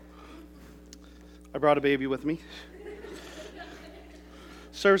I brought a baby with me.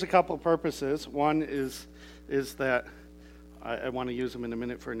 Serves a couple of purposes. One is that I want to use them in a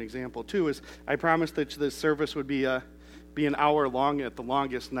minute for an example. Two is I promised that this service would be an hour long at the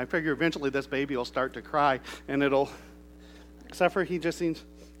longest, and I figure eventually this baby will start to cry, and except for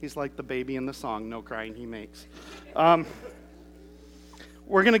he's like the baby in the song, no crying he makes. We're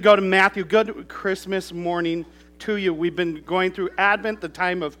going to go to Matthew. Good Christmas morning to you. We've been going through Advent, the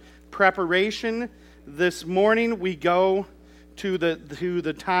time of preparation. This morning we go to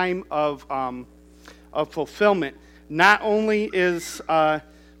the time of fulfillment. Not only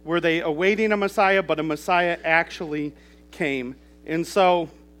were they awaiting a Messiah, but a Messiah actually came. And so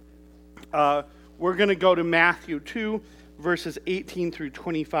we're going to go to Matthew 2, verses 18 through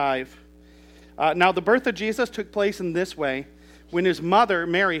 25. Now the birth of Jesus took place in this way. When his mother,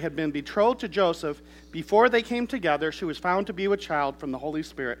 Mary, had been betrothed to Joseph, before they came together, she was found to be with child from the Holy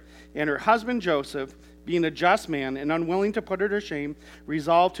Spirit. And her husband, Joseph, being a just man and unwilling to put her to shame,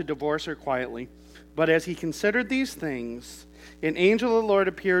 resolved to divorce her quietly. But as he considered these things, an angel of the Lord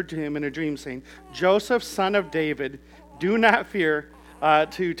appeared to him in a dream, saying, Joseph, son of David, do not fear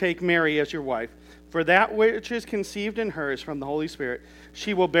to take Mary as your wife, for that which is conceived in her is from the Holy Spirit.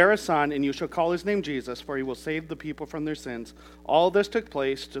 She will bear a son, and you shall call his name Jesus, for he will save the people from their sins. All this took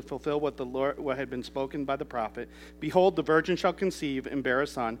place to fulfill what had been spoken by the prophet. Behold, the virgin shall conceive and bear a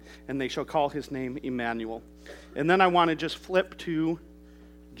son, and they shall call his name Emmanuel. And then I want to just flip to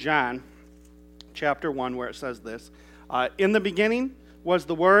John chapter 1, where it says this. In the beginning was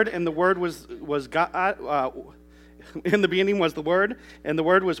the Word, and the Word was God. In the beginning was the Word, and the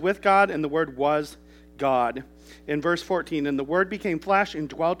Word was with God, and the Word was God. In verse 14, and the Word became flesh and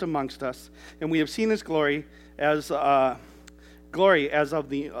dwelt amongst us, and we have seen his glory as of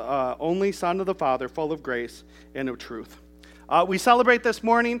the only Son of the Father, full of grace and of truth. We celebrate this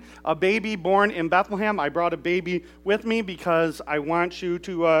morning a baby born in Bethlehem. I brought a baby with me because I want you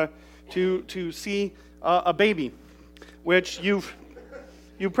to see a baby, which you've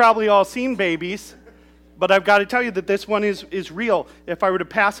probably all seen babies. But I've got to tell you that this one is real. If I were to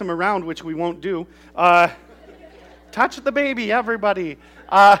pass him around, which we won't do, touch the baby, everybody.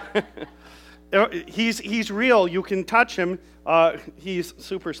 He's real. You can touch him. He's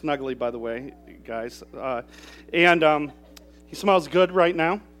super snuggly, by the way, guys. And he smells good right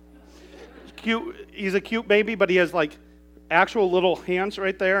now. Cute. He's a cute baby, but he has like actual little hands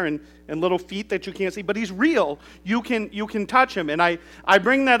right there and little feet that you can't see, but he's real. You can touch him. And I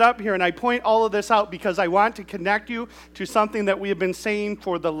bring that up here and I point all of this out because I want to connect you to something that we have been saying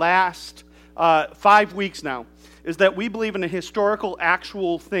for the last 5 weeks now, is that we believe in a historical,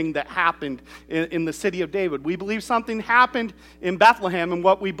 actual thing that happened in the city of David. We believe something happened in Bethlehem, and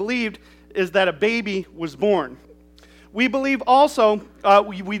what we believed is that a baby was born. We believe also,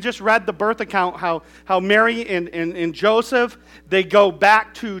 we just read the birth account, how Mary and Joseph, they go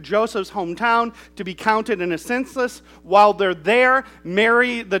back to Joseph's hometown to be counted in a census. While they're there,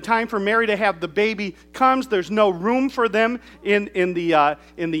 the time for Mary to have the baby comes. There's no room for them in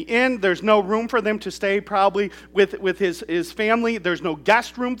the inn. There's no room for them to stay probably with his family. There's no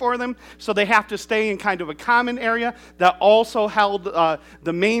guest room for them, so they have to stay in kind of a common area that also held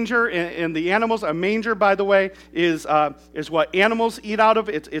the manger and the animals. A manger, by the way, is what animals eat out of.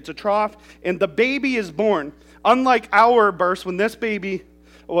 It's a trough, and the baby is born. Unlike our births, when this baby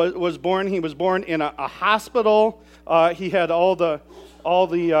was born, he was born in a hospital. He had all the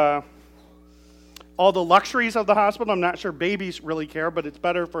luxuries of the hospital. I'm not sure babies really care, but it's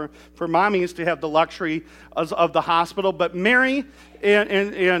better for mommies to have the luxury of the hospital. But Mary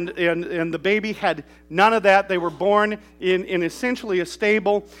and the baby had none of that. They were born in essentially a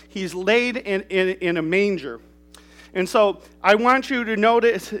stable. He's laid in a manger. And so I want you to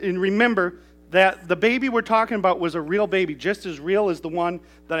notice and remember that the baby we're talking about was a real baby, just as real as the one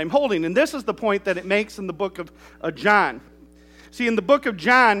that I'm holding. And this is the point that it makes in the book of John. See, in the book of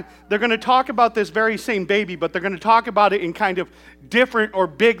John, they're going to talk about this very same baby, but they're going to talk about it in kind of different or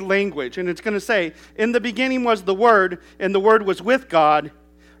big language. And it's going to say, in the beginning was the Word, and the Word was with God,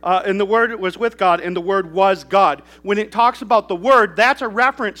 and the Word was with God, and the Word was God. When it talks about the Word, that's a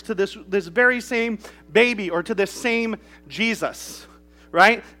reference to this very same baby, or to this same Jesus,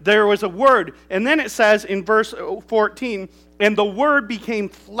 right? There was a Word. And then it says in verse 14, and the Word became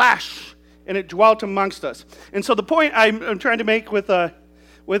flesh, and it dwelt amongst us. And so the point I'm trying to make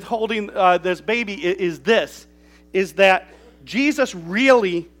with holding this baby is that Jesus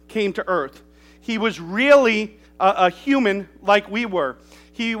really came to earth. He was really a human like we were.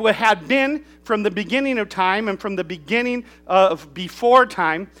 He had been from the beginning of time and from the beginning of before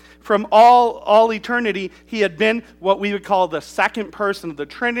time, from all eternity, he had been what we would call the second person of the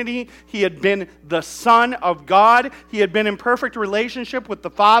Trinity. He had been the Son of God. He had been in perfect relationship with the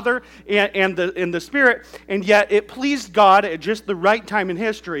Father and the Spirit, and yet it pleased God at just the right time in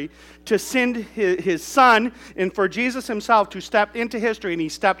history to send his Son, and for Jesus himself to step into history, and he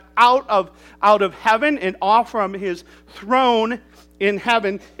stepped out of heaven and off from his throne in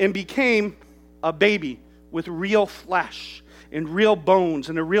heaven and became a baby with real flesh and real bones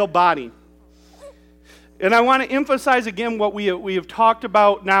and a real body. And I want to emphasize again what we have talked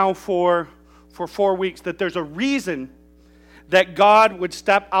about now for 4 weeks, that there's a reason that God would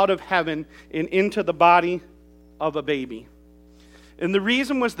step out of heaven and into the body of a baby. And the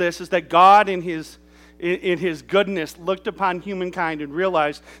reason was this, is that God in his goodness looked upon humankind and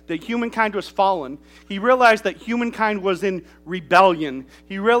realized that humankind was fallen. He realized that humankind was in rebellion.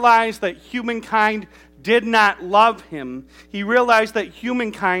 He realized that humankind did not love him. He realized that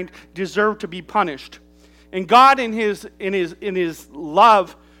humankind deserved to be punished. And God in his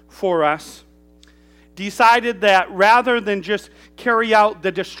love for us decided that rather than just carry out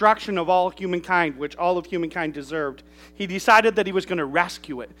the destruction of all humankind, which all of humankind deserved, he decided that he was going to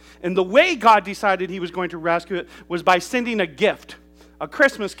rescue it. And the way God decided he was going to rescue it was by sending a gift, a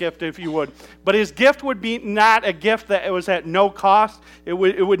Christmas gift, if you would. But his gift would be not a gift that was at no cost. It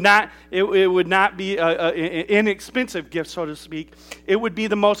would not be an inexpensive gift, so to speak. It would be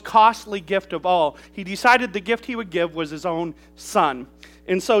the most costly gift of all. He decided the gift he would give was his own Son.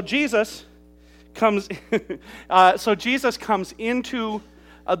 And so Jesus comes into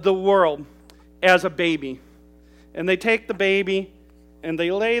the world as a baby. And they take the baby and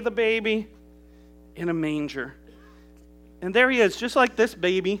they lay the baby in a manger. And there he is, just like this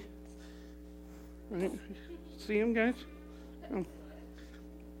baby. Right? See him, guys? Oh.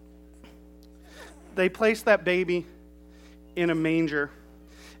 They place that baby in a manger.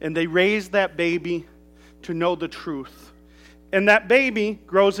 And they raise that baby to know the truth. And that baby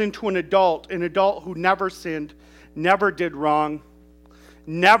grows into an adult who never sinned, never did wrong,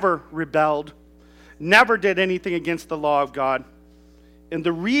 never rebelled, never did anything against the law of God. And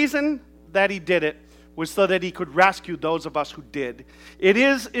the reason that he did it was so that he could rescue those of us who did. It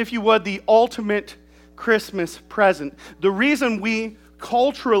is, if you would, the ultimate Christmas present. The reason we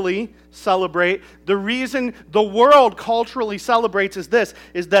culturally celebrate, the reason the world culturally celebrates is this,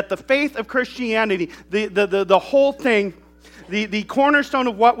 is that the faith of Christianity, the whole thing, the cornerstone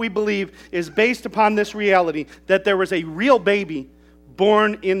of what we believe is based upon this reality, that there was a real baby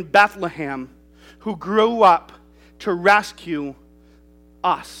born in Bethlehem who grew up to rescue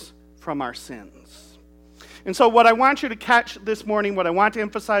us from our sins. And so what I want you to catch this morning, what I want to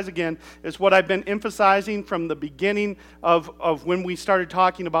emphasize again, is what I've been emphasizing from the beginning of when we started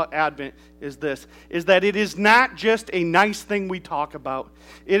talking about Advent, is this, is that it is not just a nice thing we talk about.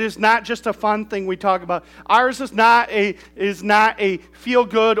 It is not just a fun thing we talk about. Ours is not a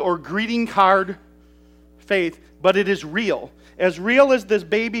feel-good or greeting card faith, but it is real. As real as this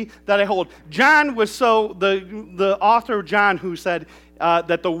baby that I hold. John was the author of John who said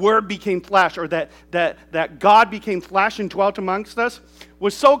that the Word became flesh, or that God became flesh and dwelt amongst us,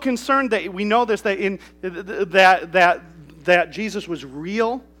 was so concerned that we know this, that Jesus was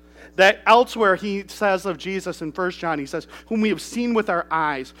real, that elsewhere he says of Jesus in 1 John, he says, whom we have seen with our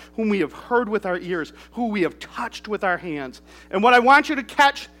eyes, whom we have heard with our ears, who we have touched with our hands. And what I want you to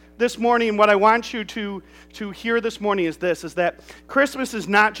catch this morning, and what I want you to hear this morning is this, is that Christmas is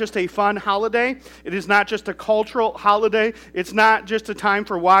not just a fun holiday. It is not just a cultural holiday. It's not just a time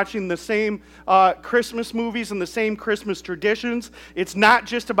for watching the same Christmas movies and the same Christmas traditions. It's not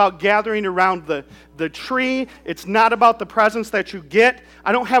just about gathering around the tree. It's not about the presents that you get.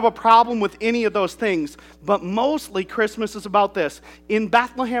 I don't have a problem with any of those things. But mostly Christmas is about this. In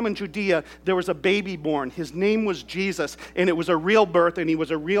Bethlehem in Judea, there was a baby born. His name was Jesus, and it was a real birth, and he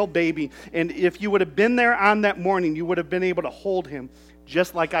was a real baby. And if you would have been there on that morning, you would have been able to hold him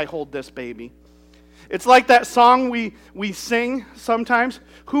just like I hold this baby. It's like that song we sing sometimes.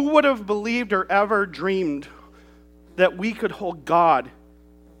 Who would have believed or ever dreamed that we could hold God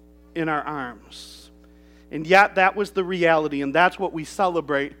in our arms? And yet that was the reality, and that's what we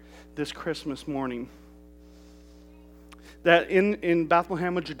celebrate this Christmas morning. That in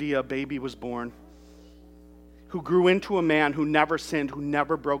Bethlehem of Judea, a baby was born who grew into a man who never sinned, who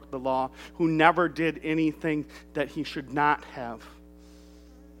never broke the law, who never did anything that he should not have.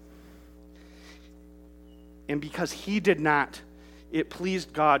 And because he did not, it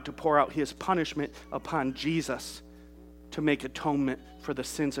pleased God to pour out his punishment upon Jesus to make atonement for the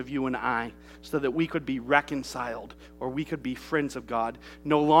sins of you and I, so that we could be reconciled, or we could be friends of God,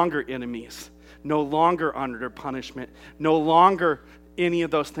 no longer enemies, no longer under punishment, no longer any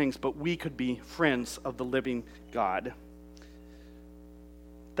of those things, but we could be friends of the living God.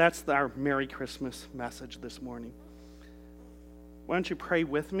 That's our Merry Christmas message this morning. Why don't you pray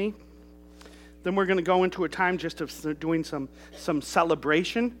with me? Then we're going to go into a time just of doing some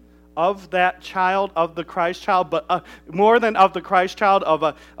celebration of that child, of the Christ child, but more than of the Christ child,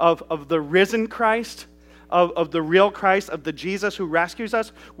 of the risen Christ, of the real Christ, of the Jesus who rescues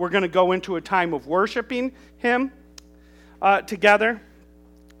us. We're going to go into a time of worshiping him together.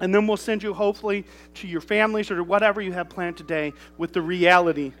 And then we'll send you hopefully to your families or to whatever you have planned today with the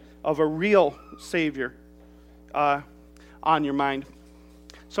reality of a real Savior on your mind.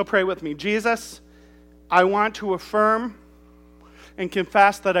 So pray with me. Jesus, I want to affirm and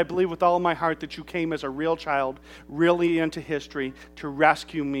confess that I believe with all of my heart that you came as a real child, really into history, to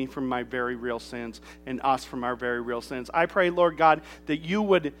rescue me from my very real sins and us from our very real sins. I pray, Lord God, that you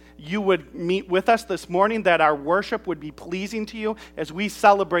would meet with us this morning, that our worship would be pleasing to you as we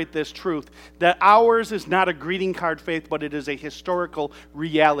celebrate this truth, that ours is not a greeting card faith, but it is a historical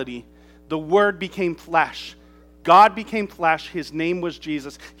reality. The Word became flesh. God became flesh. His name was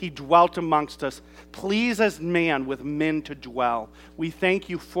Jesus. He dwelt amongst us, pleased as man with men to dwell. We thank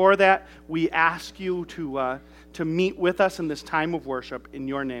you for that. We ask you to meet with us in this time of worship. In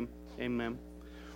your name, amen.